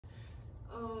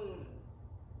Um,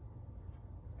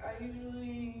 I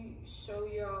usually show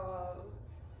y'all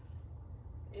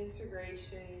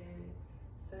integration,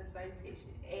 sun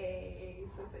salutation A,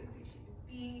 sun salutation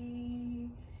B.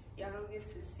 Y'all don't get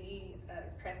to see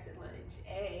crescent lunge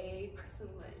A,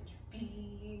 crescent lunge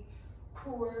B,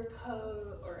 core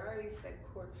pose, or I already said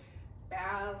core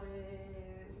balance,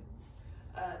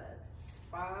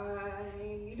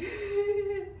 spine,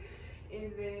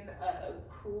 and then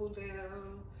cool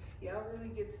down. Y'all really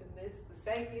get to miss the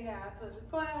second half of the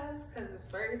class because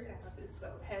the first half is so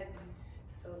heavy,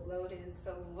 so loaded,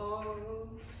 so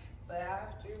long. But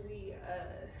after we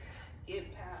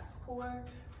get past core,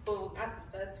 boom, that's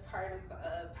the best part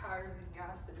of power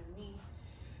vinyasa to me.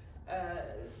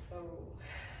 So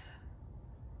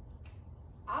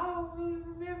I don't really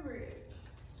remember it.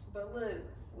 But look,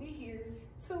 we here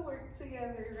to work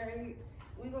together, right?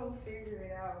 We gonna figure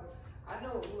it out. I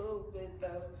know a little bit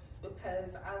though,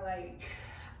 because I like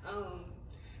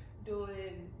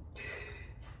doing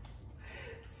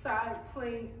side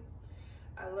plank.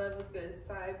 I love a good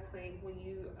side plank when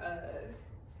you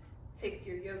take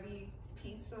your yogi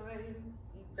piece on, you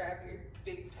grab your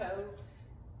big toe.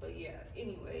 But yeah,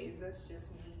 anyways, that's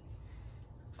just me.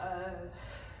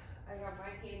 I got my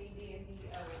handy dandy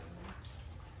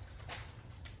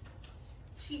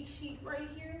cheat sheet right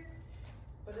here,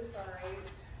 but it's all right.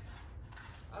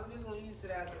 I'm just gonna use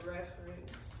it as a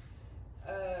reference.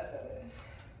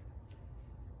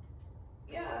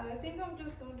 Yeah, I think I'm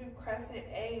just gonna do crescent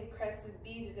A and crescent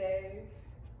B today.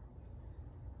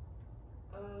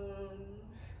 I'm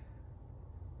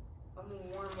gonna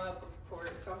warm up, of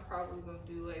course. I'm probably gonna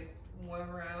do like one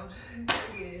round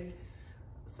again.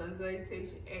 Sun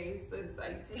salutation A, sun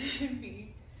salutation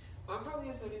B. I'm probably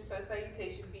just gonna do sun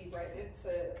salutation B right into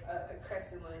a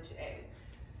crescent lunge A.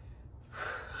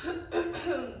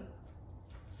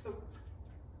 So,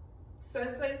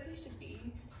 sun salutation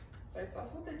B starts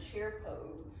off with a chair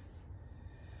pose.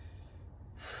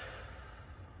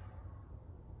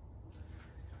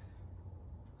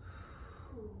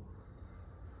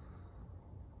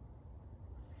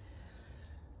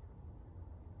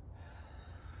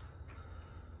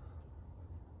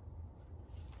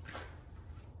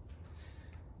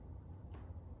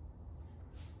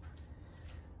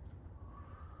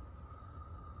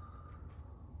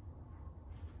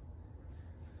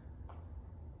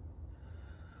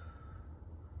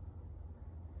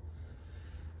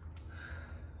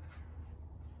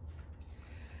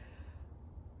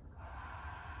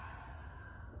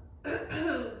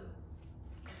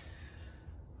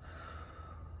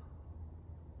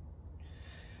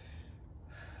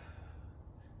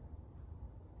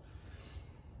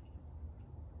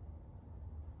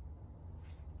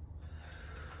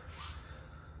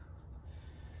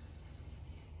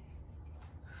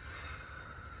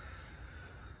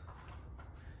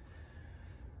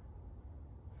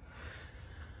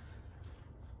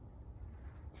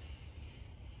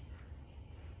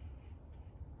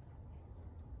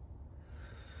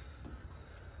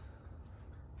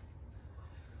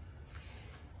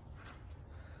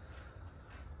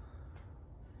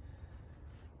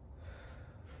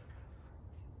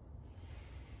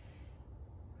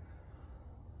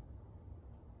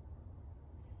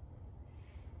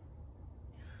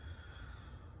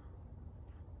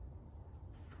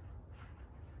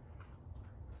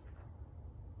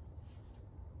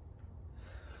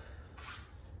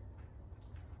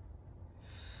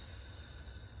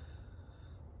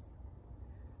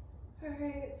 All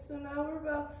right, so now we're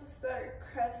about to start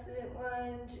crescent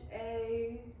lunge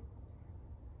A.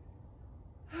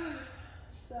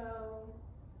 So,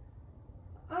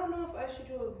 I don't know if I should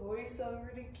do a voice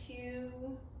over the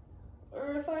cue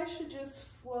or if I should just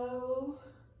flow.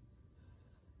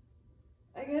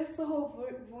 I guess the whole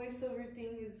voiceover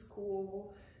thing is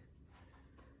cool,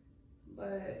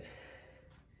 but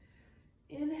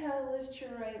inhale, lift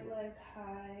your right leg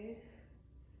high,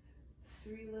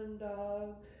 3-limb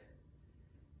dog.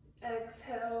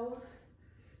 Exhale,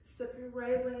 step your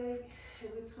right leg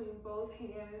in between both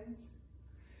hands.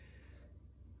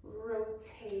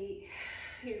 Rotate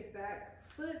your back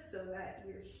foot so that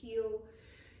your heel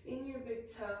and your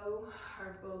big toe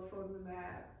are both on the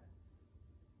mat.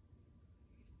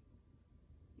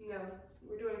 No,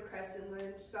 we're doing crescent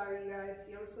lunge. Sorry, you guys.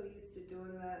 See, I'm so used to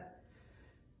doing that.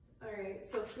 All right,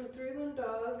 so for 3-limb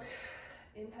dog,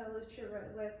 inhale, lift your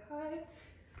right leg high.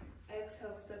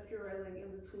 Exhale, step your right leg in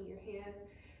between your hand.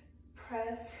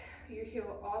 Press your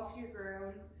heel off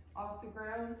the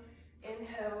ground.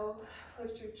 Inhale,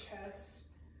 lift your chest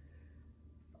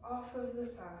off of the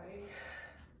thigh.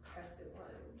 Crescent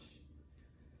lunge.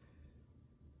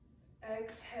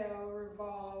 Exhale,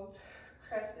 revolved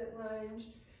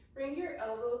Bring your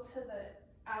elbow to the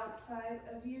outside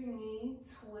of your knee,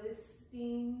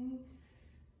 twisting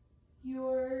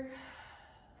your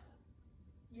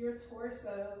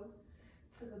torso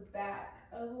to the back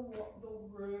of the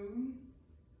room.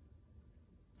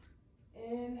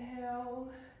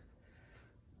 Inhale.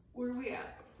 Where we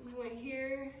at? We went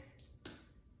here,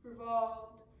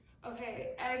 revolved.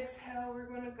 Okay, exhale, we're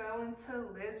gonna go into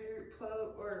lizard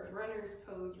pose, or runner's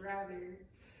pose rather.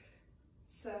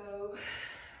 So,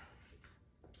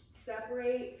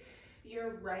 separate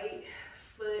your right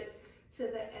foot to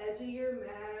the edge of your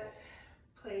mat.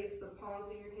 Place the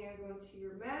palms of your hands onto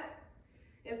your mat.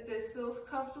 If this feels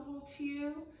comfortable to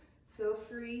you, feel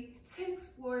free to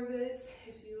explore this.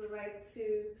 If you would like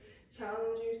to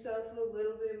challenge yourself a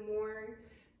little bit more,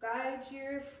 guide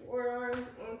your forearms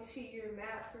onto your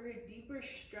mat for a deeper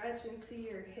stretch into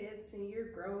your hips and your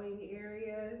growing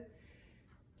area.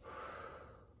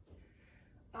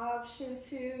 Option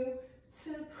 2,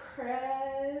 to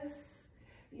press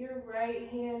your right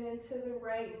hand into the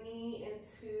right knee and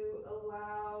to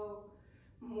allow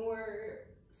more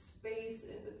space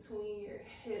in between your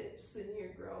hips and your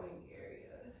growing area.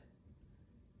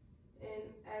 And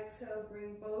exhale,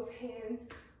 bring both hands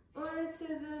onto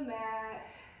the mat.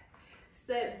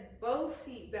 Step both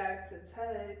feet back to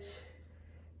touch.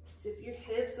 Tip your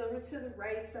hips over to the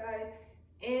right side.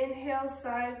 Inhale,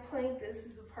 side plank. This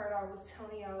is the part I was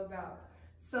telling y'all about.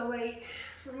 So like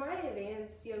for my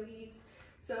advanced yogis,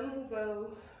 some will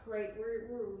go right, where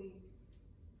were we?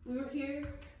 We were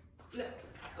here? No,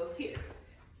 I was here.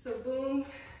 So boom.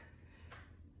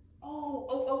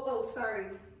 Oh, sorry.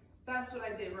 That's what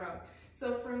I did wrong.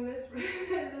 So from this,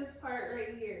 this part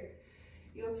right here,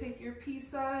 you'll take your peace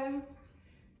sign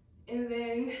and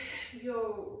then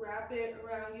you'll wrap it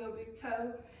around your big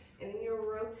toe and you'll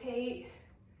rotate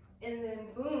and then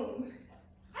boom.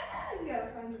 You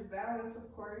gotta find your balance,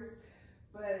 of course,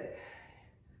 but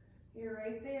you're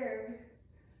right there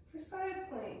for side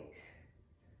plank.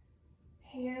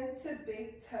 Hand to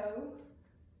big toe,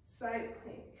 side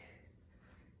plank.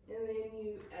 And then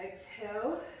you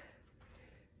exhale,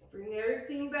 bring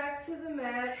everything back to the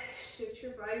mat, shift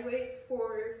your body weight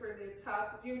forward for the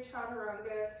top of your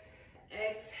chaturanga.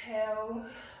 Exhale,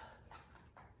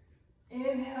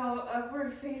 inhale,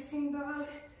 upward facing dog.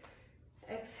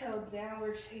 Exhale,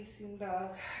 downward facing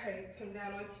dog. All right, come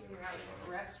down onto your mat. We're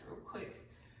gonna rest real quick.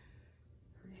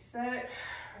 Reset,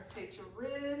 rotate your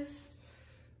wrists.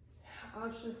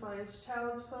 Option finds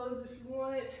child's pose if you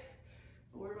want.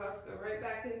 We're about to go right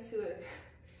back into it.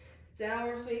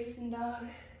 Downward facing dog.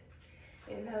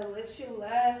 Inhale, lift your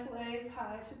left leg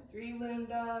high for 3-limb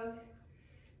dog.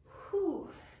 Whew,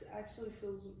 this actually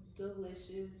feels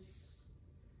delicious.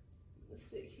 Let's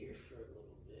sit here for a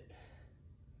little bit.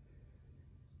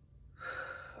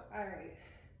 All right.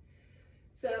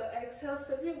 So exhale,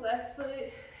 step your left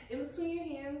foot in between your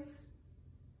hands,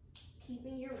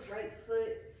 keeping your right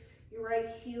foot, your right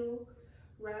heel,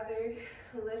 rather,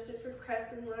 lift it for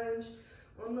crescent lunge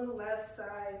on the left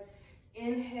side.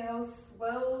 Inhale,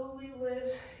 slowly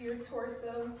lift your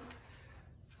torso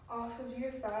off of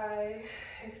your thigh.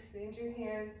 Extend your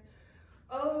hands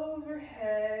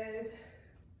overhead.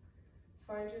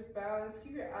 Find your balance.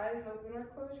 Keep your eyes open or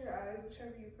close your eyes,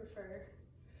 whichever you prefer.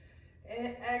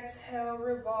 And exhale,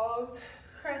 revolve,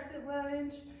 crescent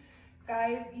lunge.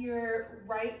 Guide your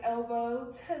right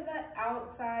elbow to the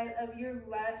outside of your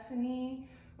left knee.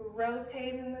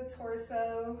 Rotating the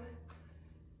torso.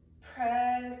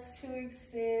 Press to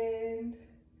extend.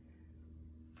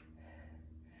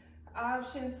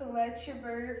 Option to let your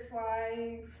bird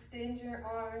fly. Extend your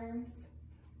arms.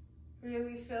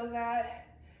 Really feel that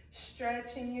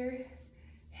stretch in your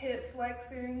hip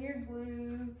flexor and your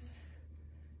glutes.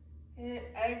 And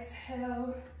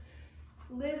exhale,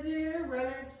 lizard or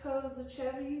runner's pose,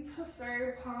 whichever you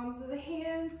prefer. Palms of the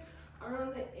hands are on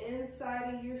the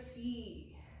inside of your feet.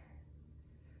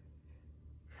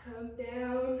 Come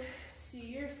down to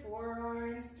your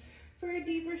forearms for a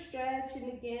deeper stretch,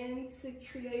 and again, to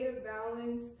create a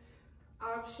balance,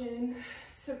 option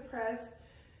to press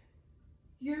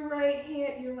your right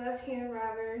hand, your left hand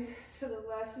rather, to the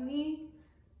left knee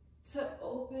to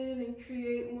open and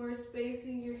create more space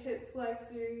in your hip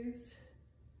flexors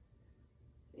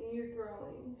and your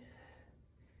growing.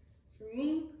 For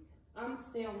me, I'm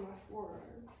staying on my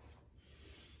forearms.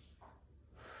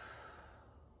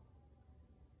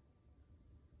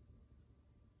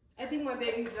 I think my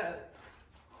baby's up.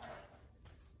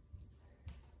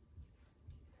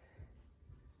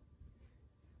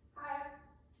 Hi.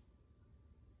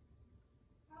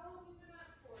 How long have you been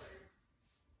up for?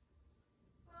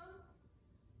 Huh?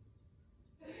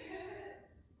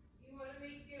 You want to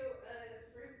make you a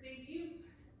first day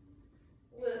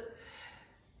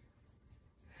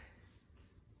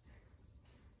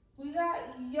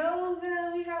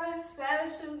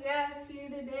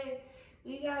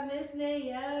We got Miss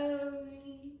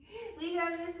Naomi. We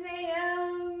got Miss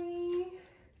Naomi.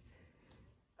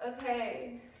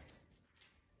 Okay.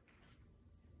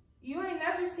 You ain't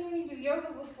never seen me do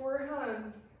yoga before, huh?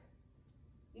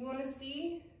 You want to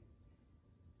see?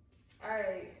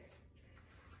 Alright.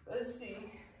 Let's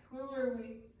see. Where were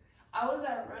we? I was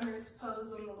at runner's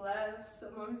pose on the left, so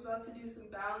Mom's about to do some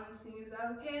balancing. Is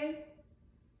that okay?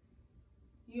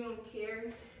 You don't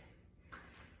care?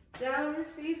 Downward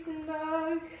facing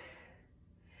dog.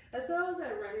 That's why I was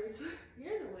at runner's.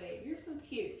 You're in the way. You're so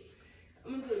cute.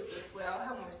 I'm gonna do it this way. I'll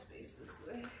have more space this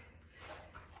way.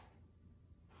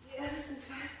 Yeah, this is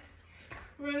fine.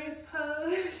 Runner's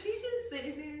pose. She just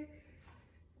sits here.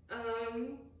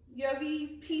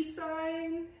 Yogi peace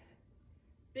sign.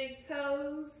 Big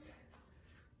toes.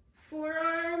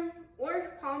 Forearm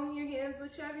or palm in your hands,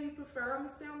 whichever you prefer. I'm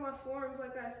gonna stay on my forearms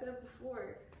like I said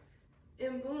before.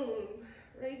 And boom,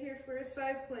 right here for a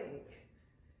side plank.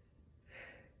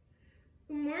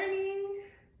 Good morning.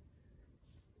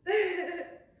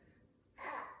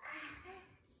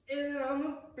 And I'm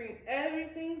gonna bring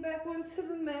everything back onto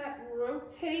the mat,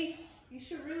 rotate. You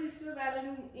should really feel that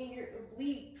in your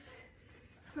obliques.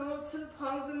 Come up to the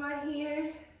palms of my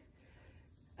hand.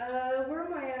 Where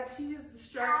am I at? She just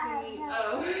distracted me.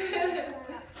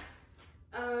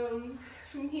 Oh.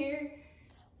 From here,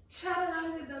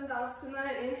 Chaturanga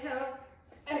Dandasana. Inhale,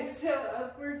 exhale,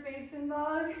 upward facing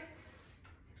dog.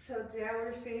 Exhale,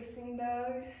 downward facing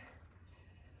dog.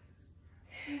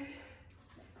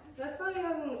 That's why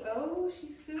y'all going, oh,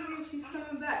 she's still here, she's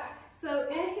coming back. So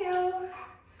inhale,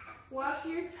 walk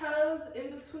your toes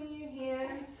in between your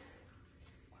hands.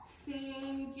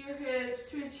 Sink your hips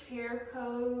to a chair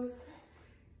pose.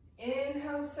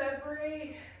 Inhale,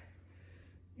 separate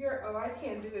your, oh, I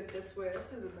can't do it this way.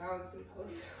 This is a balancing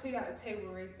pose. We got a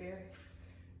table right there.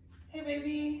 Hey,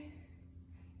 baby.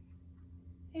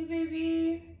 Hey,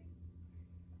 baby.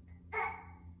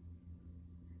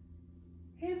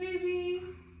 Hey, baby.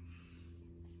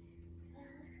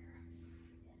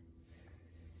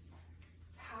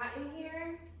 It's hot in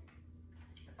here.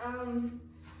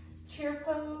 Chair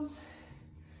pose.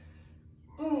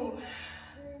 Boom.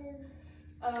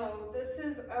 Oh, this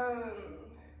is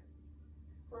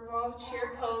revolve chair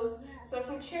pose. So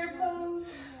from chair pose,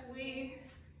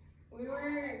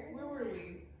 where were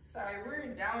we? Sorry, we're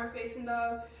in downward facing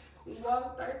dog. We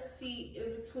walked our feet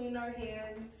in between our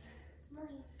hands.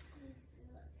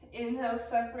 Inhale,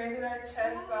 separated our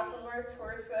chest off of our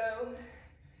torso.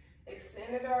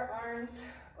 Extended our arms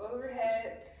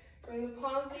overhead. Bring the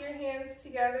palms of your hands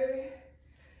together.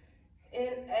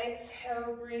 And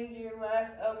exhale, bring your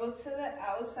left elbow to the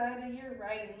outside of your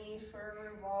right knee for a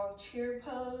revolved chair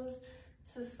pose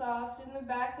to soften the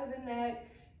back of the neck.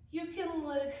 You can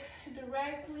look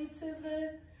directly to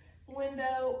the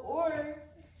window or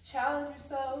challenge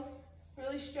yourself.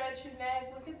 Really stretch your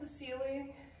neck, look at the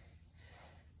ceiling.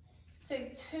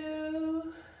 Take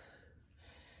 2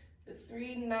 to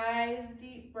 3 nice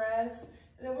deep breaths.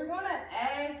 And then we're gonna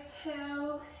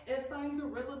exhale and find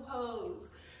gorilla pose.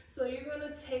 So you're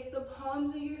gonna take the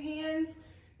palms of your hands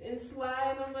and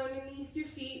slide them underneath your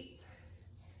feet.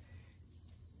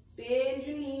 Bend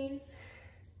your knees.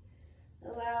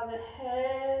 Allow the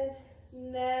head,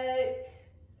 neck,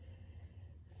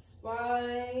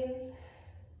 spine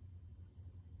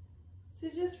to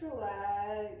just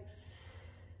relax.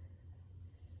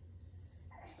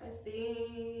 I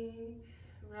think,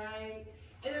 right?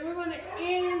 And then we're gonna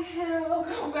inhale,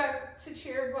 go back to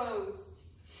chair pose.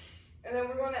 And then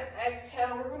we're gonna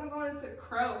exhale, we're gonna go into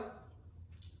crow.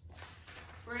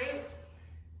 Right?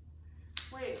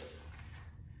 Wait.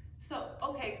 So,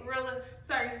 okay, gorilla,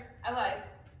 sorry, I lied.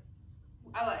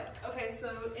 Okay,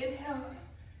 so inhale,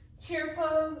 chair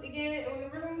pose again, and then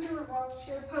we're gonna do revolve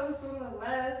chair pose on the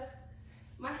left.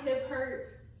 My hip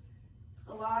hurt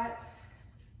a lot.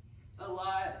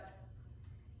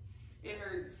 It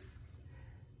hurts.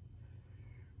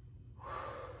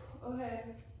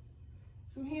 Okay.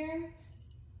 From here,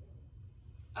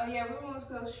 oh yeah, we're going to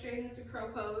go straight into crow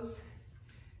pose.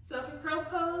 So for crow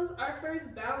pose, our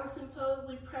first balancing pose,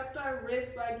 we prepped our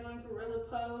wrists by doing gorilla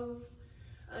pose.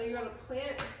 You're going to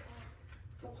plant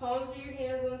the palms of your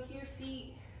hands onto your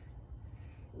feet.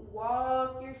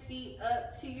 Walk your feet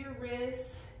up to your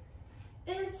wrists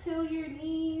until your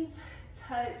knees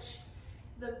touch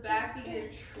the back of your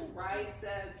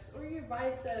triceps or your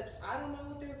biceps. I don't know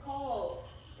what they're called.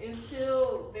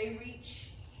 Until they reach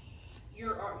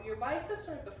your biceps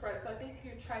are at the front, so I think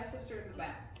your triceps are in the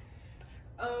back.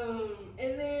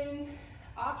 And then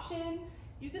option,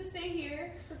 you can stay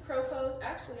here for crow pose.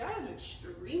 Actually, I am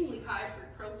extremely high for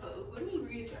crow pose. Let me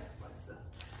readjust myself.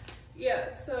 Yeah,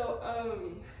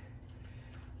 so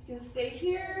you can stay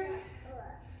here.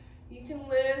 You can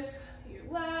lift your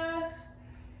left,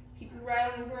 keep your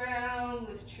right on the ground,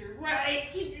 lift your right,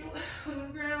 keep your left on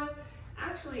the ground.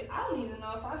 Actually, I don't even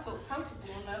know if I feel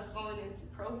comfortable enough going into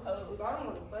pro pose. I don't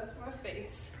want to bust my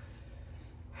face.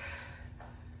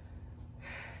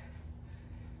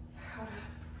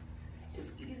 It's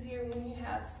easier when you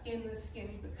have skin to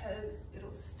skin because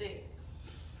it'll stick.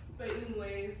 But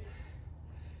anyways,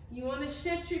 you want to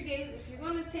shift your gaze. If you're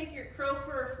going to take your crow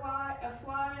for a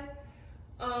fly,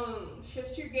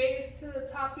 shift your gaze to the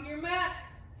top of your mat.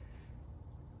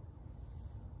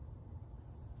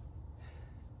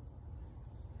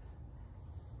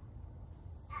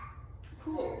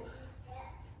 Cool.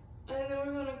 And then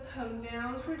we're going to come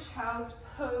down for child's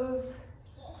pose.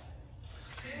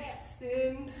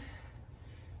 Extend.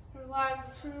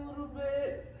 Relax for a little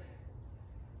bit.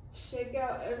 Shake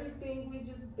out everything we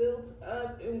just built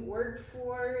up and worked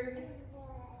for.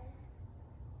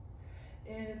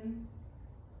 And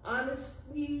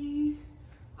honestly,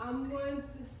 I'm going to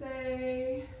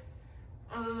say,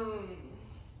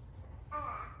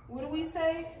 what do we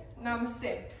say?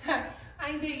 Namaste. I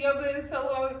ain't did yoga in so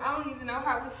long, I don't even know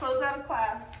how we close out a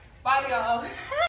class. Bye, y'all.